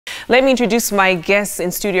Let me introduce my guests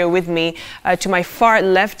in studio with me. To my far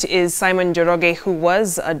left is Simon Njoroge, who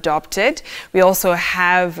was adopted. We also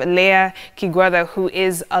have Leah Kigwada, who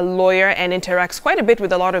is a lawyer and interacts quite a bit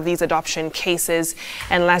with a lot of these adoption cases.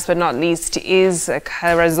 And last but not least is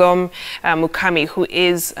Karazom Mukami, who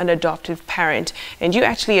is an adoptive parent. And you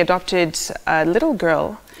actually adopted a little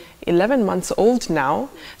girl, 11 months old now.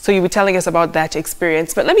 So you were telling us about that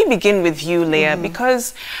experience. But let me begin with you, Leah,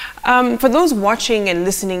 because for those watching and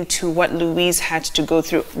listening to what Louise had to go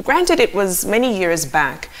through, granted it was many years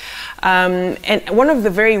back, and one of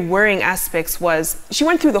the very worrying aspects was she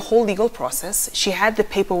went through the whole legal process. She had the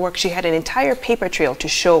paperwork. She had an entire paper trail to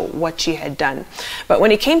show what she had done. But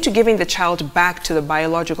when it came to giving the child back to the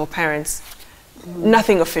biological parents,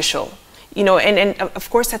 nothing official. You know, and of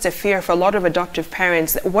course that's a fear for a lot of adoptive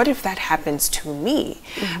parents. What if that happens to me?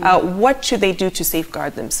 What should they do to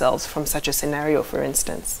safeguard themselves from such a scenario, for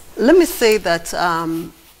instance? Let me say that, I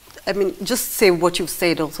mean, just say what you've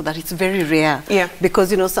said also, that it's very rare. Yeah.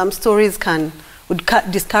 Because, you know, some stories would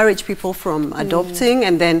discourage people from adopting,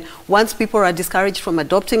 and then once people are discouraged from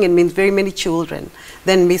adopting, it means very many children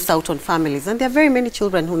then miss out on families. And there are very many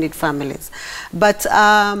children who need families. But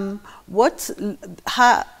what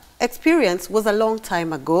her experience was a long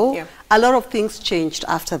time ago. Yeah. A lot of things changed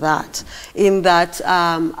after that. In that,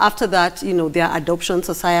 after that, you know, there are adoption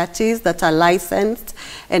societies that are licensed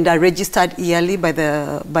and are registered yearly by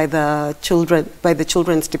the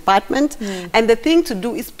children's department. And the thing to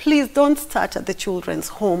do is, please don't start at the children's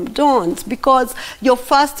home. Don't, because your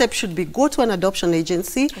first step should be go to an adoption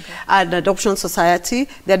agency, an adoption society.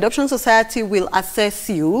 The adoption society will assess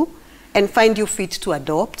you and find you fit to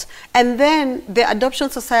adopt. And then the adoption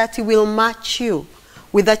society will match you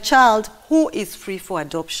with a child who is free for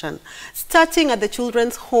adoption. Starting at the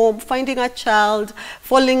children's home, finding a child,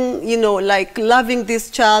 falling, you know, like loving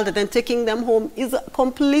this child and then taking them home is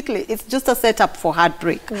completely, it's just a setup for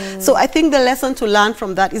heartbreak. So I think the lesson to learn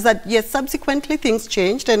from that is that, yes, subsequently things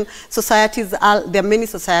changed, and societies, there are many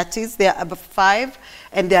societies, there are about 5,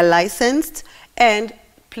 and they're licensed. And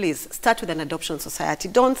please start with an adoption society.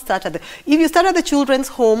 Don't start at if you start at the children's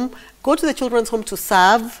home, go to the children's home to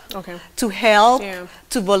serve, to help,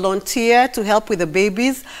 to volunteer, to help with the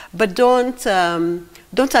babies, but don't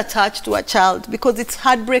attach to a child, because it's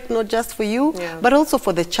heartbreak not just for you, but also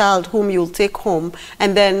for the child whom you'll take home,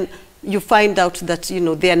 and then you find out that, you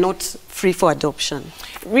know, they are not free for adoption.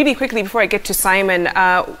 Really quickly, before I get to Simon,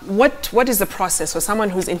 what is the process for someone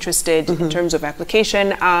who's interested in terms of application?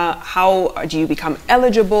 How do you become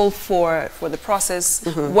eligible for the process?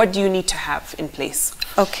 What do you need to have in place?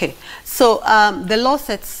 Okay, so the law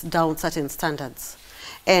sets down certain standards.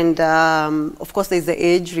 And of course, there's the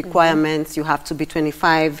age requirements. You have to be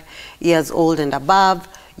 25 years old and above.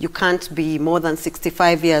 You can't be more than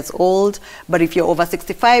 65 years old. But if you're over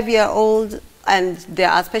 65 years old and there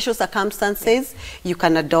are special circumstances, you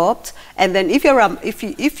can adopt. And then if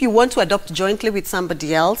you want to adopt jointly with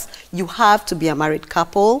somebody else, you have to be a married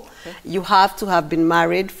couple. You have to have been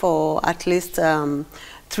married for at least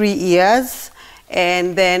 3 years.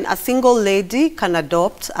 And then a single lady can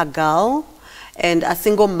adopt a girl, and a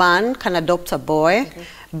single man can adopt a boy.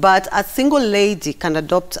 But a single lady can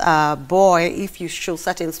adopt a boy if you show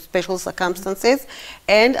certain special circumstances,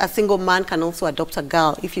 and a single man can also adopt a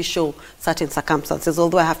girl if you show certain circumstances,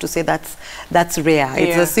 although I have to say that's rare.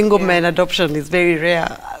 It's a single man adoption is very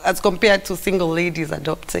rare as compared to single ladies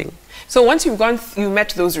adopting. So once you met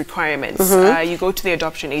those requirements, you go to the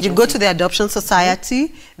adoption agency. You go to the adoption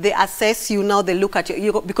society, they assess you. Now they look at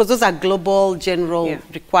you, because those are global general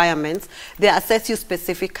requirements. They assess you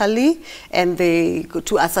specifically, and they go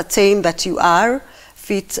to ascertain that you are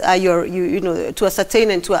fit, to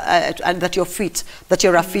ascertain and that you're fit, that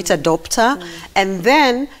you're a fit adopter. And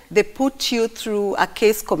then they put you through a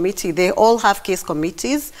case committee. They all have case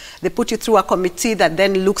committees. They put you through a committee that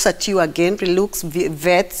then looks at you again,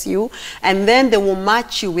 vets you, and then they will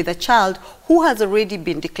match you with a child who has already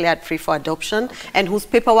been declared free for adoption and whose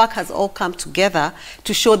paperwork has all come together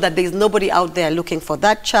to show that there's nobody out there looking for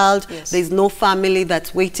that child. There's no family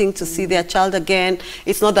that's waiting to see their child again.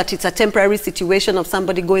 It's not that it's a temporary situation of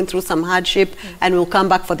somebody going through some hardship and will come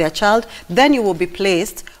back for their child. Then you will be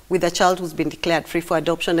placed with a child who's been declared free for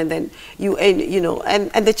adoption, and then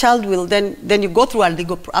and the child will then you go through a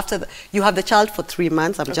legal, you have the child for 3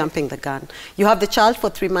 months. I'm jumping the gun. You have the child for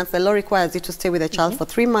 3 months. The law requires you to stay with the child for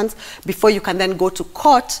 3 months before you can then go to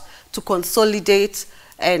court to consolidate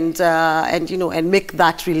and make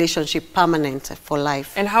that relationship permanent for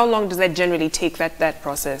life. And how long does that generally take, that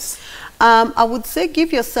process? I would say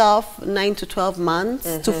give yourself 9 to 12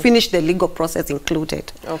 months to finish the legal process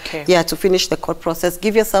included. Okay. Yeah, to finish the court process.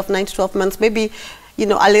 Give yourself 9 to 12 months. Maybe you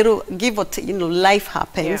know, a little, give or take, you know, life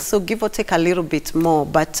happens. Yeah. So give or take a little bit more.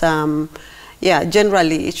 But yeah,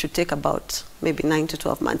 generally it should take about maybe 9 to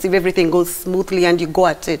 12 months if everything goes smoothly and you go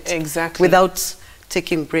at it. Exactly. Without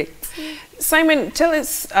taking breaks. Simon, tell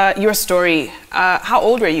us your story. How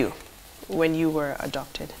old were you when you were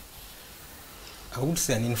adopted? I would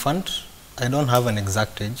say an infant. I don't have an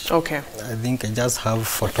exact age. Okay. I think I just have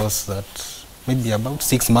photos that maybe about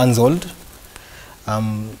 6 months old.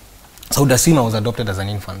 So I would assume I was adopted as an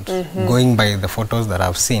infant, going by the photos that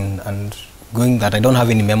I've seen, and going that I don't have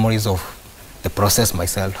any memories of the process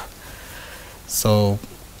myself. So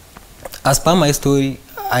as per my story,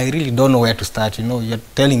 I really don't know where to start. You know, you're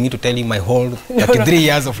telling me to tell you my whole 33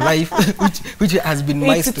 years of life, which has been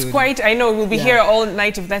my story. It's quite, I know, we'll be here all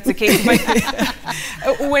night if that's the case.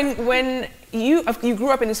 But when you grew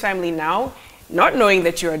up in this family now, not knowing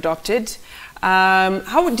that you're adopted,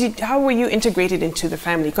 how were you integrated into the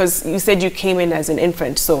family? Because you said you came in as an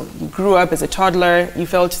infant, so you grew up as a toddler, you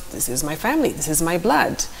felt, this is my family, this is my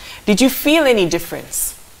blood. Did you feel any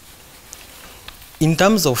difference? In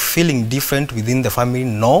terms of feeling different within the family,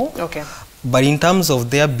 no. Okay. But in terms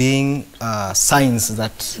of there being signs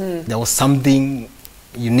that there was something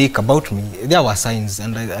unique about me, there were signs,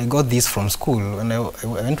 and I got this from school. When I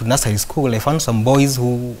went to nursery school, I found some boys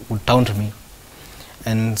who would taunt me.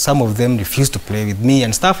 And some of them refused to play with me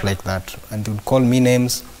and stuff like that, and they would call me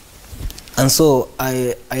names. And so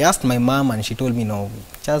I asked my mom, and she told me, no,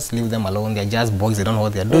 just leave them alone. They're just boys. They don't know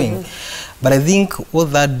what they're doing. But I think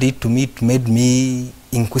what that did to me, it made me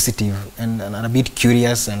inquisitive and a bit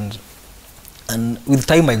curious. And with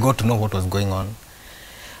time, I got to know what was going on.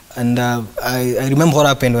 And I remember what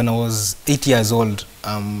happened when I was 8 years old.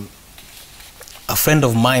 A friend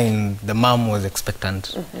of mine, the mom was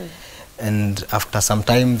expectant. And after some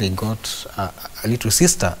time, they got a little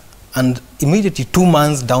sister. And immediately 2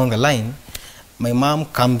 months down the line, my mom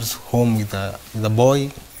comes home with a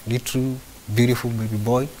boy, little beautiful baby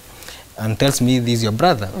boy, and tells me, this is your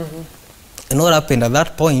brother. And what happened at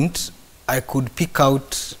that point, I could pick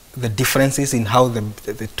out the differences in how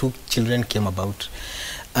the two children came about.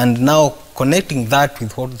 And now connecting that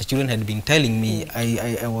with what the children had been telling me,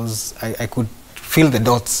 I could fill the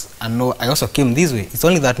dots and know I also came this way. It's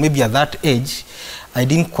only that maybe at that age, I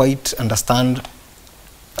didn't quite understand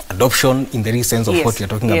adoption in the real sense of what you're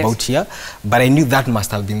talking about here, but I knew that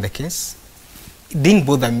must have been the case. It didn't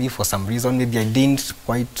bother me for some reason. Maybe I didn't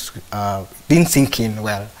quite, didn't sink in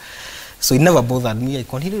well. So it never bothered me. I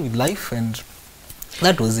continued with life, and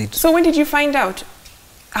that was it. So when did you find out?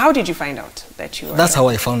 How did you find out that you were That's how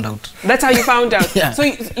I found out. That's how you found out? Yeah. So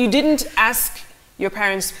you didn't ask your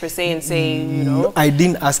parents per se and say, you know? I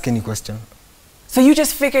didn't ask any question. So you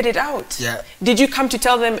just figured it out? Yeah. Did you come to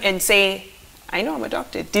tell them and say, I know I'm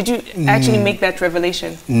adopted? Did you actually make that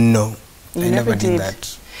revelation? No, You I never did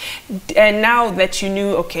that. And now that you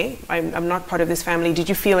knew, okay, I'm not part of this family, did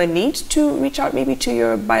you feel a need to reach out maybe to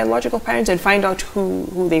your biological parents and find out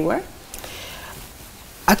who they were?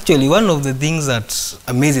 Actually, one of the things that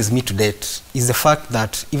amazes me to date is the fact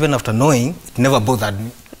that even after knowing, it never bothered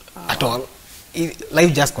me at all.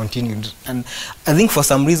 Life just continued. And I think for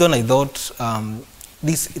some reason I thought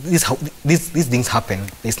these things happen.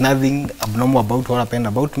 There's nothing abnormal about what happened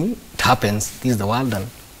about me. It happens. This is the world, and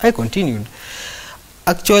I continued.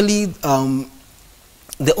 Actually,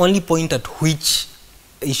 the only point at which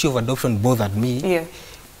the issue of adoption bothered me,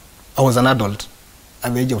 I was an adult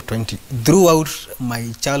at the age of 20. Throughout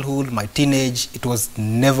my childhood, my teenage, it was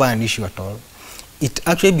never an issue at all. It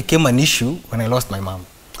actually became an issue when I lost my mom.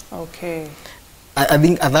 Okay. I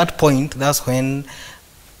think at that point, that's when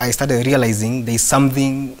I started realizing there's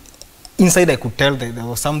something inside. I could tell that there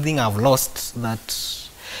was something I've lost, that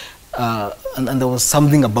and there was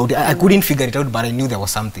something about it. I couldn't figure it out, but I knew there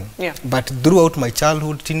was something. Yeah. But throughout my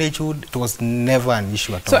childhood, teenagehood, it was never an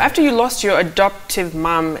issue at all. So after you lost your adoptive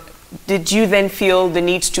mom, did you then feel the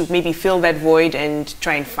need to maybe fill that void and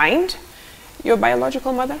try and find your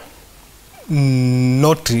biological mother?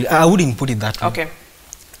 Not really. I wouldn't put it that way. Okay.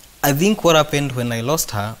 I think what happened when I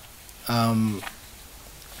lost her,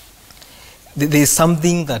 there's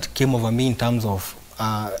something that came over me in terms of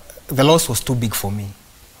the loss was too big for me.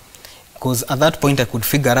 Because at that point I could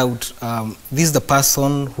figure out this is the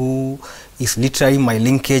person who is literally my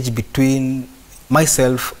linkage between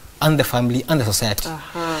myself and the family and the society.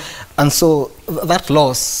 And so that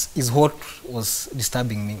loss is what was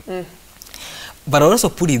disturbing me. But I also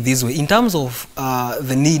put it this way, in terms of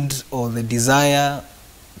the need or the desire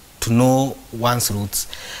to know one's roots,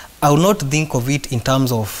 I would not think of it in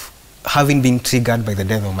terms of having been triggered by the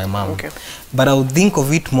death of my mom. Okay. But I would think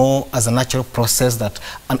of it more as a natural process that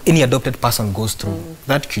any adopted person goes through,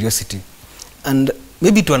 that curiosity. And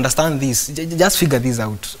maybe to understand this, just figure this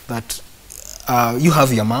out, that you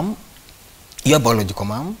have your mom, your biological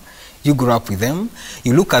mom, you grew up with them,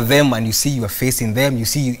 you look at them and you see your face in them, you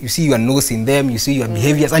see your nose in them, you see your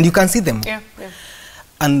behaviors, and you can see them. Yeah, yeah.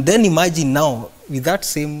 And then imagine now, with that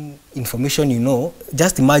same information you know,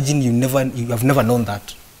 just imagine you have never known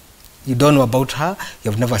that. You don't know about her, you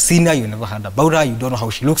have never seen her, you never heard about her, you don't know how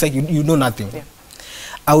she looks like, you know nothing. Yeah.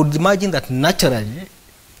 I would imagine that naturally,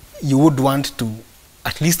 you would want to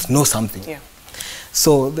at least know something. Yeah.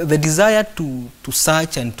 So the desire to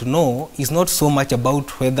search and to know is not so much about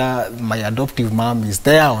whether my adoptive mom is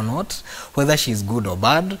there or not, whether she's good or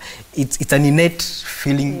bad. It's an innate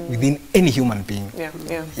feeling within any human being. Yeah,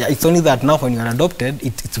 yeah. Yeah, it's only that now when you're adopted,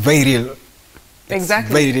 it's very real.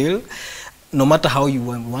 Exactly. Very real. No matter how you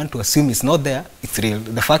want to assume it's not there, it's real.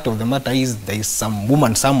 The fact of the matter is there is some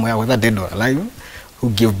woman somewhere, whether dead or alive, who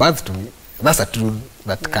gave birth to me. That's a truth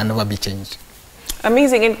that can never be changed.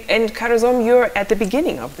 Amazing. And Karazom, you're at the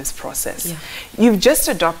beginning of this process. Yeah. You've just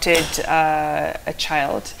adopted a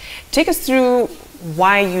child. Take us through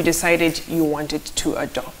why you decided you wanted to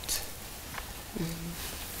adopt.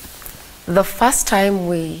 The first time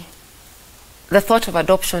the thought of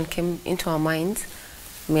adoption came into our minds,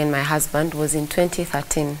 me and my husband, was in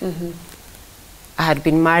 2013. I had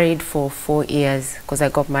been married for 4 years because I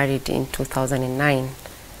got married in 2009.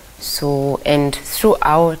 So, and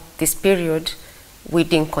throughout this period, we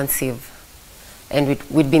didn't conceive, and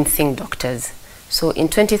we'd been seeing doctors. So in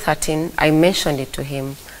 2013, I mentioned it to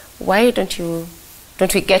him. Why don't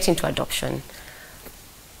we get into adoption?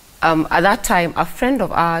 At that time, a friend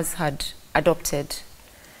of ours had adopted,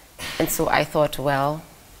 and so I thought, well,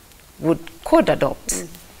 could adopt.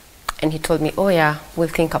 And he told me, oh yeah, we'll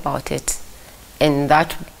think about it. And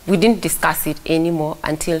that we didn't discuss it anymore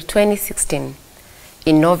until 2016.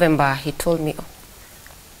 In November, he told me,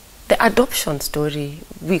 the adoption story,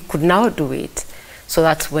 we could now do it. So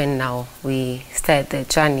that's when now we started the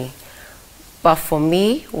journey. But for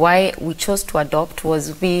me, why we chose to adopt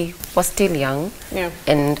was we were still young. Yeah.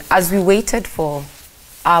 And as we waited for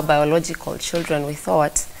our biological children, we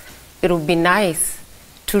thought it would be nice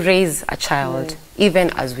to raise a child, even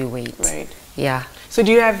as we wait. Right. Yeah. So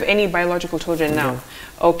do you have any biological children now? No.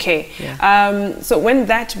 Okay. Yeah. So when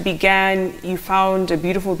that began, you found a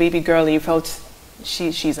beautiful baby girl and you felt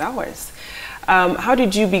she's ours. How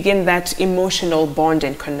did you begin that emotional bond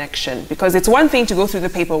and connection? Because it's one thing to go through the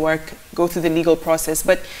paperwork, go through the legal process,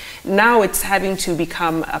 but now it's having to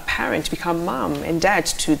become a parent, become mom and dad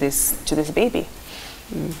to this baby.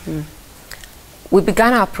 We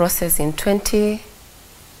began our process in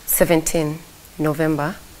 2017,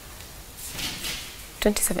 November.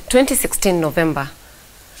 2016, November.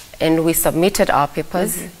 And we submitted our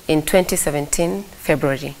papers in 2017,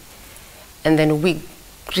 February. And then we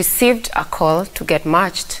received a call to get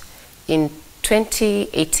matched in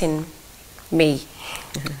 2018, May.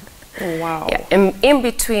 Oh, wow. Yeah. And in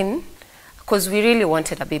between, because we really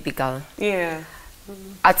wanted a baby girl. Yeah.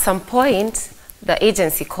 At some point, the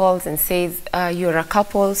agency calls and says, you're a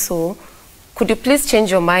couple, so could you please change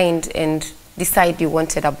your mind and decide you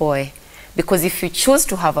wanted a boy? Because if you choose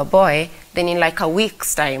to have a boy, then in like a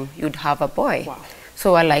week's time, you'd have a boy. Wow.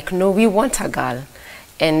 So we're like, no, we want a girl.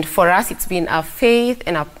 And for us, it's been a faith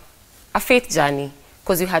and a faith journey,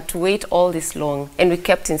 because we had to wait all this long, and we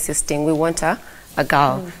kept insisting we want a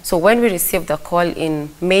girl. So when we received the call in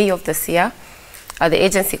May of this year, the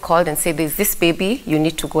agency called and said, there's this baby, you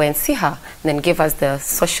need to go and see her, and then give us the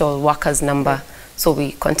social worker's number. So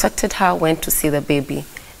we contacted her, went to see the baby.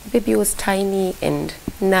 The baby was tiny and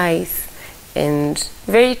nice, and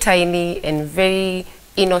very tiny and very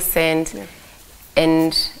innocent. Yeah.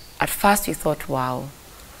 And at first we thought, wow.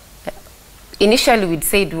 Initially we'd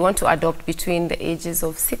said we want to adopt between the ages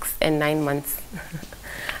of 6 and 9 months.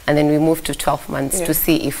 And then we moved to 12 months to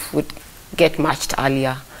see if we'd get matched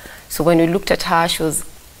earlier. So when we looked at her, she was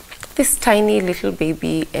this tiny little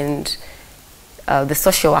baby, and the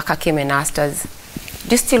social worker came and asked us,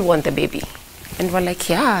 do you still want the baby? And we're like,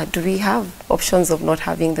 yeah, do we have options of not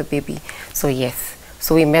having the baby? So yes.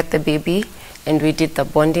 So we met the baby and we did the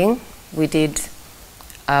bonding. We did,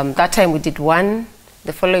 that time we did one.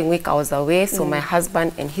 The following week I was away, so my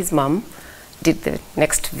husband and his mom did the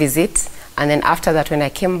next visit. And then after that, when I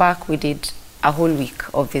came back, we did a whole week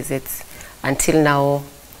of visits until now.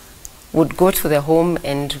 Would go to the home,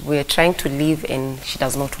 and we're trying to leave, and she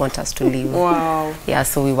does not want us to leave. Wow. Yeah,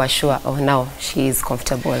 so we were sure, oh, now she is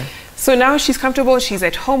comfortable. So now she's comfortable, she's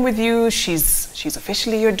at home with you, she's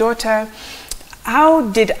officially your daughter. How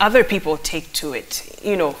did other people take to it?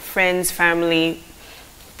 You know, friends, family,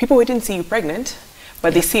 people who didn't see you pregnant,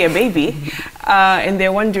 but they see a baby, and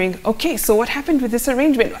they're wondering, okay, so what happened with this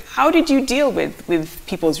arrangement? How did you deal with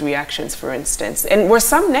people's reactions, for instance? And were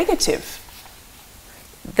some negative?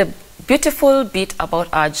 The beautiful bit about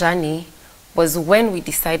our journey was when we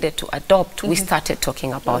decided to adopt, we started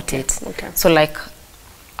talking about it. So like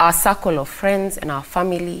our circle of friends and our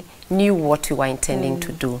family knew what we were intending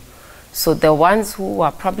to do. So the ones who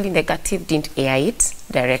were probably negative didn't air it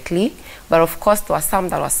directly, but of course there were some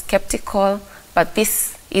that were skeptical, but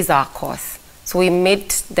this is our course. So we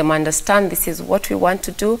made them understand this is what we want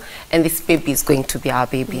to do, and this baby is going to be our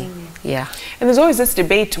baby. Yeah. And there's always this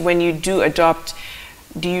debate when you do adopt,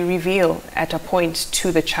 do you reveal at a point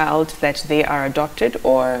to the child that they are adopted,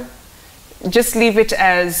 or just leave it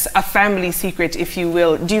as a family secret, if you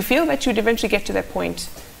will? Do you feel that you'd eventually get to that point?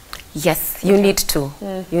 Yes, you need to.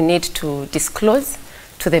 You need to disclose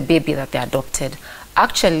to the baby that they adopted.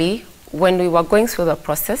 Actually, when we were going through the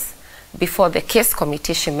process, before the case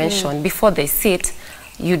committee she mentioned, before they sit,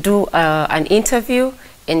 you do an interview,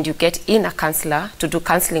 and you get in a counselor to do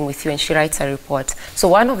counseling with you, and she writes a report. So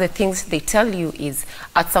one of the things they tell you is,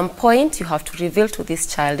 at some point, you have to reveal to this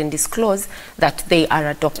child and disclose that they are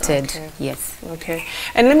adopted. Yes. Okay.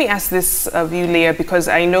 And let me ask this of you, Leah, because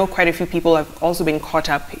I know quite a few people have also been caught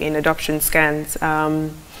up in adoption scams.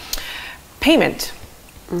 Payment.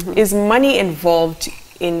 Is money involved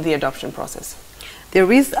in the adoption process? There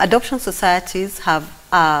is. Adoption societies have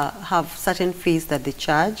certain fees that they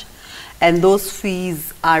charge, and those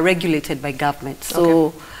fees are regulated by government.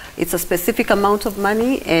 So it's a specific amount of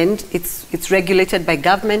money, and it's regulated by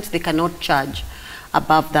government. They cannot charge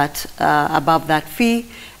above that fee.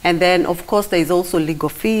 And then, of course, there is also legal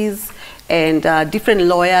fees, and different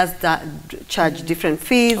lawyers that charge different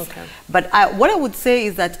fees. But what I would say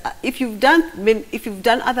is that if you've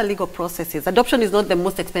done other legal processes, adoption is not the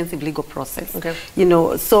most expensive legal process. You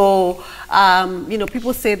know, so you know,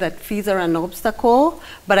 people say that fees are an obstacle,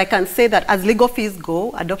 but I can say that as legal fees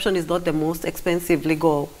go, adoption is not the most expensive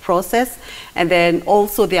legal process. And then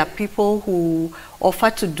also there are people who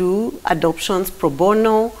offer to do adoptions pro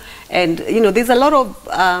bono, and you know, there's a lot of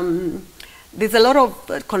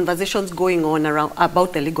conversations going on around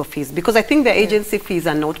about the legal fees, because I think the agency fees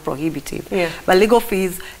are not prohibitive. But legal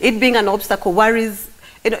fees, it being an obstacle, worries.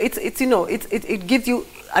 You know, it gives you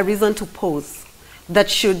a reason to pause that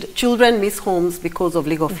should children miss homes because of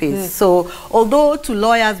legal fees. So although to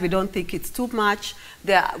lawyers we don't think it's too much,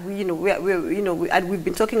 we've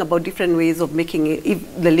been talking about different ways of making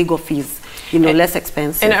the legal fees, less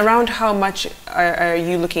expensive. And around how much are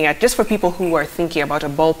you looking at, just for people who are thinking about a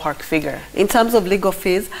ballpark figure? In terms of legal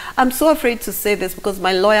fees, I'm so afraid to say this because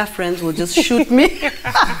my lawyer friends will just shoot me.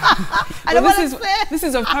 This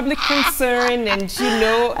is of public concern, and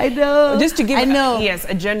I know. Just to give yes,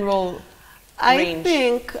 a general range. I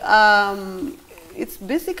think it's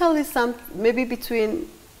basically maybe between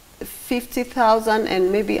 50,000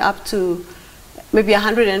 and maybe up to maybe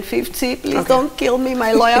 150. Please don't kill me,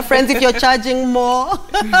 my lawyer friends, if you're charging more.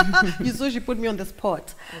 You saw she put me on the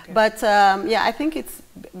spot. But yeah, I think it's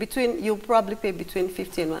between, you'll probably pay between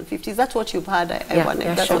 50 and 150. Is that what you've had?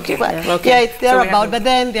 That's what you've had. Yeah, it's thereabout. But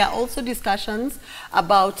then there are also discussions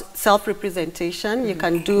about self-representation. You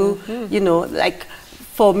can do, like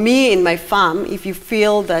for me in my farm, if you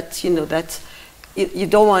feel that, that you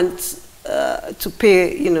don't want to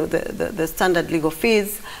pay, the standard legal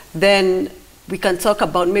fees, then we can talk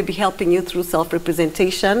about maybe helping you through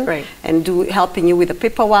self-representation, and helping you with the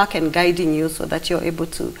paperwork and guiding you so that you're able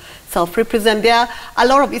to self-represent. There are a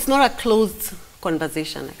lot of, it's not a closed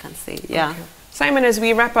conversation, I can say. Simon, as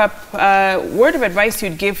we wrap up, word of advice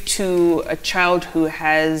you'd give to a child who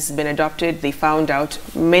has been adopted, they found out,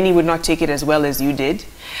 many would not take it as well as you did.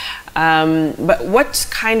 But what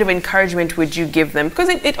kind of encouragement would you give them? Because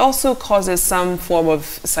it also causes some form of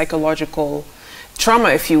psychological trauma,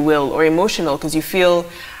 if you will, or emotional, because you feel,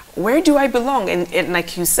 where do I belong? And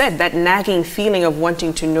like you said, that nagging feeling of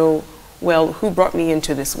wanting to know, well, who brought me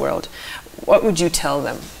into this world? What would you tell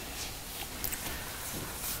them?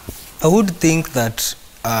 I would think that,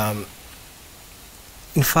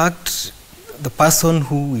 in fact, the person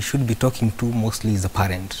who we should be talking to mostly is the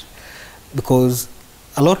parent, because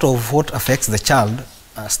a lot of what affects the child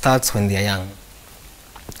starts when they are young.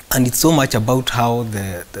 And it's so much about how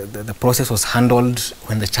the process was handled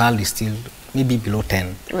when the child is still maybe below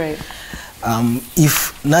 10.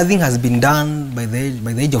 If nothing has been done by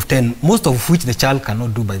the age of 10, most of which the child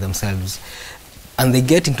cannot do by themselves, and they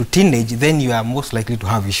get into teenage, then you are most likely to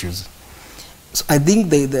have issues. So I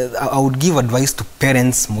think I would give advice to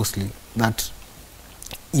parents mostly that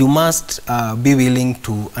you must be willing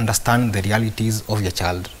to understand the realities of your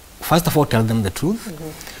child. First of all, tell them the truth.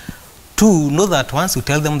 two, know that once you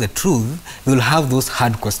tell them the truth, they will have those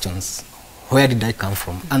hard questions. Where did I come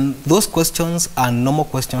from? And those questions are normal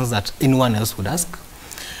questions that anyone else would ask.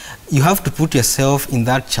 You have to put yourself in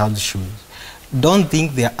that child's shoes. Don't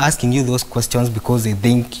think they are asking you those questions because they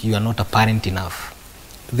think you are not a parent enough.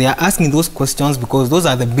 They are asking those questions because those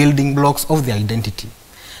are the building blocks of their identity.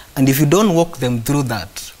 And if you don't walk them through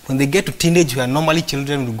that, when they get to teenage, where normally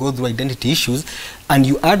children will go through identity issues, and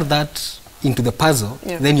you add that into the puzzle,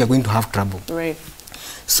 then you're going to have trouble. Right.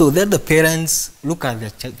 So that the parents look at their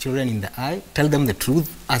children in the eye, tell them the truth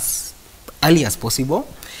as early as possible.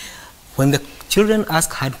 When the children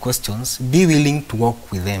ask hard questions, be willing to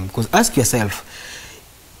work with them. Because ask yourself,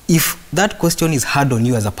 if that question is hard on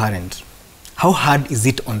you as a parent, how hard is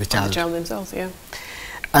it on the child? On the child themselves, yeah.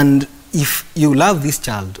 And if you love this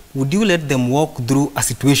child, would you let them walk through a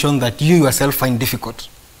situation that you yourself find difficult?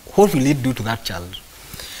 What will it do to that child?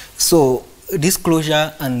 So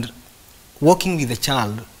disclosure and working with the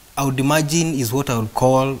child, I would imagine, is what I would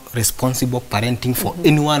call responsible parenting for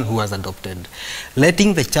anyone who has adopted.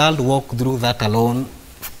 Letting the child walk through that alone,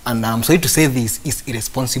 and I'm sorry to say this, is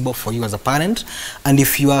irresponsible for you as a parent. And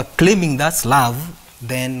if you are claiming that's love,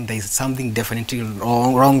 then there is something definitely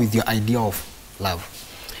wrong with your idea of love.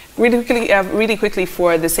 Really quickly,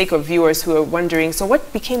 for the sake of viewers who are wondering, so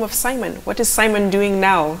what became of Simon? What is Simon doing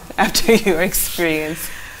now after your experience?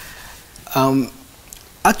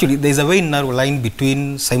 Actually, there's a very narrow line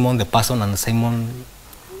between Simon the person and Simon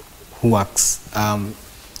who works.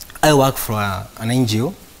 I work for an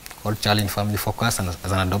NGO called Child and Family Focus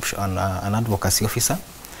as an advocacy officer.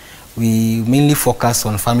 We mainly focus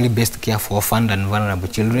on family-based care for orphaned and vulnerable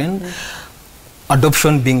children.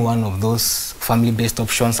 Adoption being one of those family-based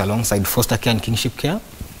options alongside foster care and kinship care.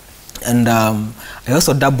 And I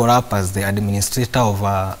also double up as the administrator of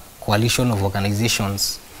a coalition of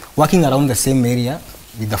organizations working around the same area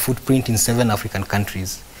with a footprint in 7 African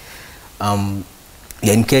countries.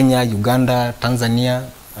 In Kenya, Uganda, Tanzania,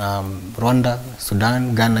 Rwanda,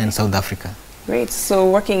 Sudan, Ghana, and South Africa. Great. So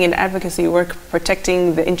working in advocacy work,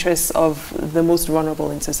 protecting the interests of the most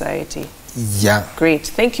vulnerable in society. Yeah. Great.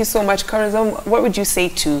 Thank you so much, Karazom. What would you say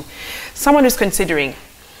to someone who's considering,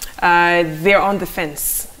 they're on the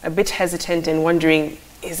fence, a bit hesitant and wondering,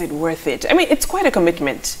 is it worth it? I mean, it's quite a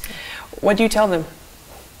commitment. What do you tell them?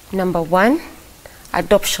 Number one,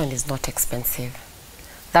 adoption is not expensive.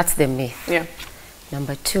 That's the myth. Yeah.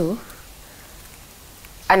 Number two,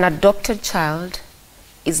 an adopted child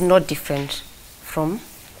is not different from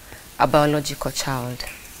a biological child.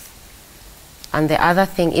 And the other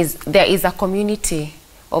thing is, there is a community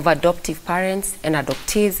of adoptive parents and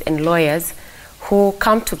adoptees and lawyers who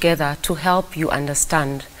come together to help you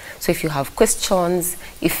understand. So if you have questions,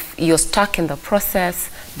 if you're stuck in the process,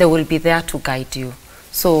 they will be there to guide you.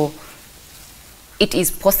 So it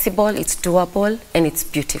is possible, it's doable, and it's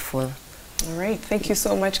beautiful. All right. Thank you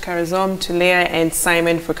so much, Karazom, to Leah and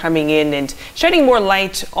Simon, for coming in and shedding more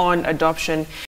light on adoption.